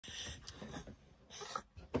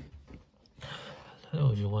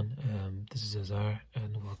Hello everyone, this is Azar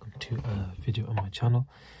and welcome to a video on my channel.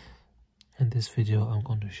 In this video I'm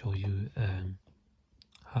going to show you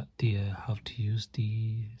how to use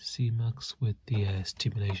the Zmax with the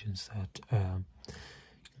stimulations that you'll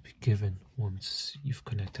be given once you've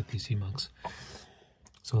connected the Zmax.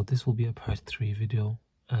 So this will be a part 3 video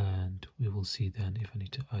and we will see then if I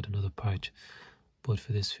need to add another part. But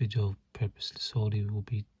for this video purpose solely we will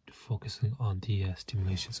be focusing on the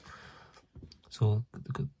stimulations. So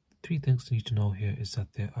the 3 things you need to know here is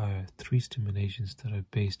that there are 3 stimulations that are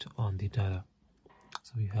based on the data.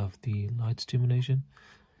 So we have the light stimulation,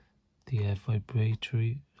 the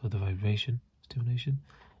vibratory or the vibration stimulation,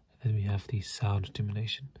 and then we have the sound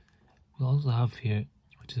stimulation. We also have here,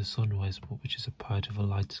 which is a sunrise, which is a part of a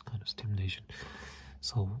light kind of stimulation.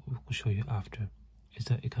 So we'll show you after, is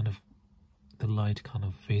that the light kind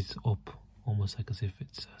of fades up almost like as if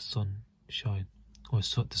it's a sunshine. Or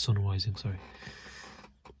the sun rising, sorry.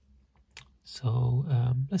 So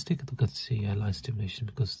let's take a look at the light stimulation,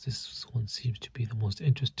 because this one seems to be the most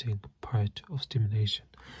interesting part of stimulation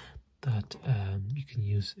that you can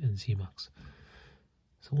use in Zmax.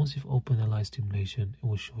 So once you've opened the light stimulation, it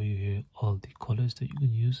will show you here all the colors that you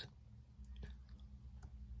can use.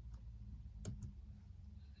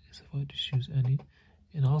 So if I just choose any,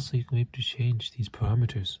 and also you can be able to change these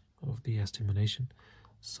parameters of the stimulation.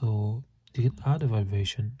 So you can add a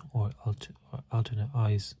vibration or alternate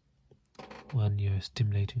eyes when you're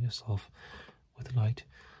stimulating yourself with light.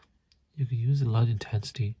 You can use the light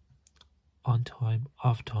intensity on time,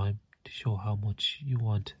 off time, to show how much you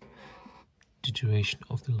want the duration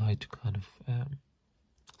of the light to kind of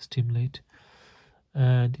stimulate,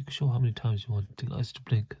 and you can show how many times you want the lights to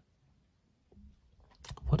blink.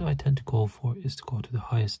 What I tend to go for is to go to the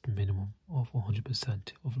highest minimum of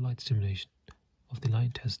 100% of light stimulation, of the light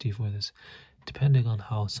intensity for this, depending on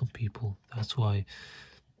how some people. That's why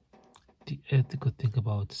the good thing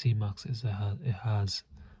about Zmax is that it has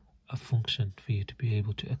a function for you to be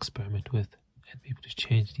able to experiment with and be able to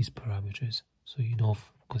change these parameters. So you know,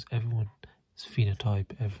 because everyone's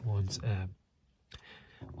phenotype, everyone's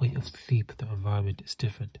way of sleep, their environment is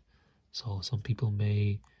different. So some people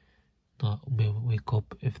may wake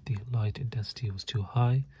up if the light intensity was too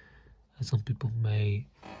high, and some people may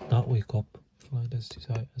not wake up if light intensity is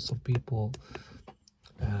high, and some people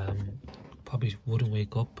probably wouldn't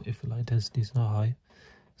wake up if the light intensity is not high.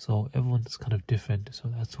 So everyone's kind of different, so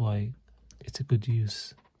that's why it's a good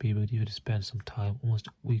use, be able to spend some time, almost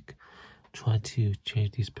a week, trying to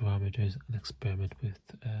change these parameters and experiment with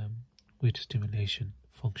which stimulation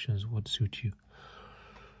functions would suit you.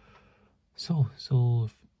 So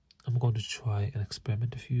I'm going to try and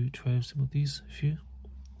experiment try some of these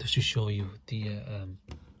just to show you the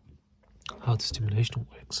how the stimulation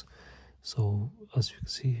works. So as you can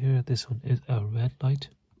see here, this one is a red light.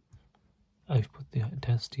 I've put the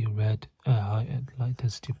intensity red, high and light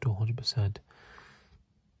intensity up to 100%.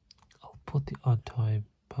 I'll put the on time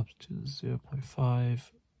perhaps to 0.5,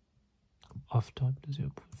 off time to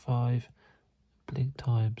 0.5, blink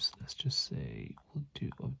times, let's just say we'll do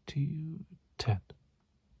up to 10.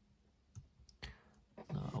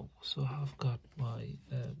 Now, so I've got my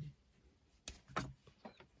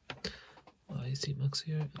my Zmax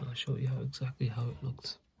here, and I'll show you exactly how it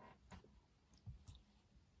looks.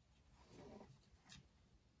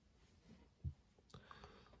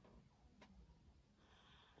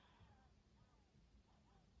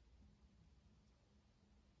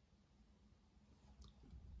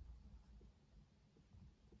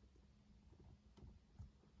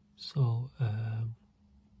 So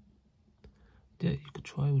yeah, you could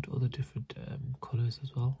try with other different colors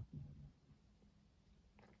as well.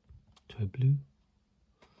 Try blue.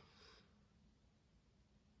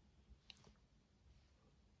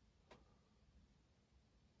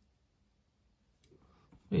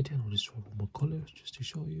 Maybe then we'll just try one more color just to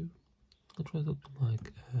show you. I'll try something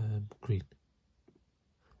like green.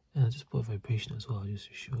 And I'll just put a vibration as well just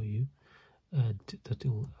to show you, and that it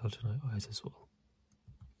will alternate eyes as well.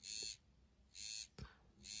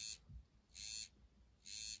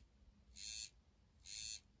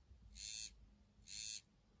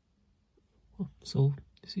 So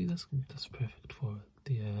you see, that's perfect for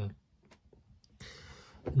the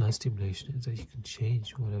light stimulation, is that you can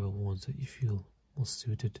change whatever ones that you feel most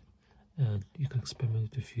suited, and you can experiment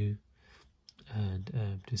with a few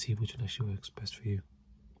and to see which one actually works best for you.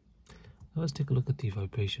 Now let's take a look at the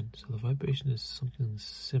vibration. So the vibration is something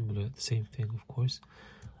similar, the same thing of course.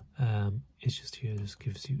 It's just here, this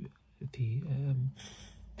gives you the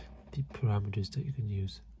parameters that you can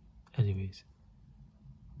use anyways.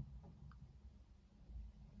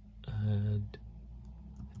 And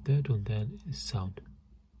the third one then is sound.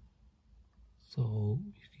 So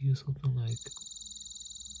you can use something like,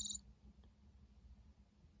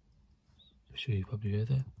 I'm sure you probably heard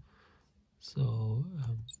that. So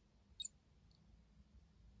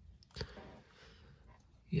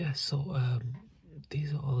yeah, so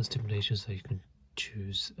these are all the stimulations that you can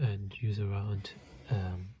choose and use around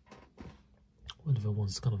whatever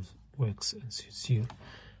one's kind of works and suits you.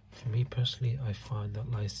 For me personally, I find that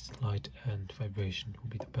light and vibration will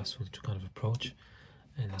be the best ones to kind of approach,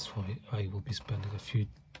 and that's why I will be spending a few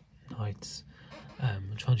nights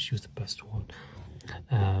trying to choose the best one,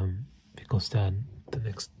 because then the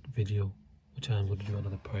next video, which I'm going to do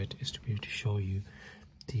another part, is to be able to show you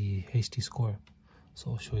the HD score.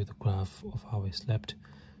 So I'll show you the graph of how I slept,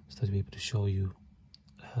 so that I'll be able to show you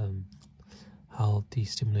how the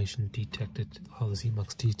stimulation detected, how the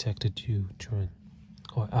Zmax detected you during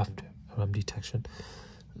or after REM detection.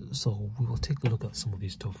 So we will take a look at some of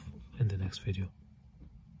these stuff in the next video.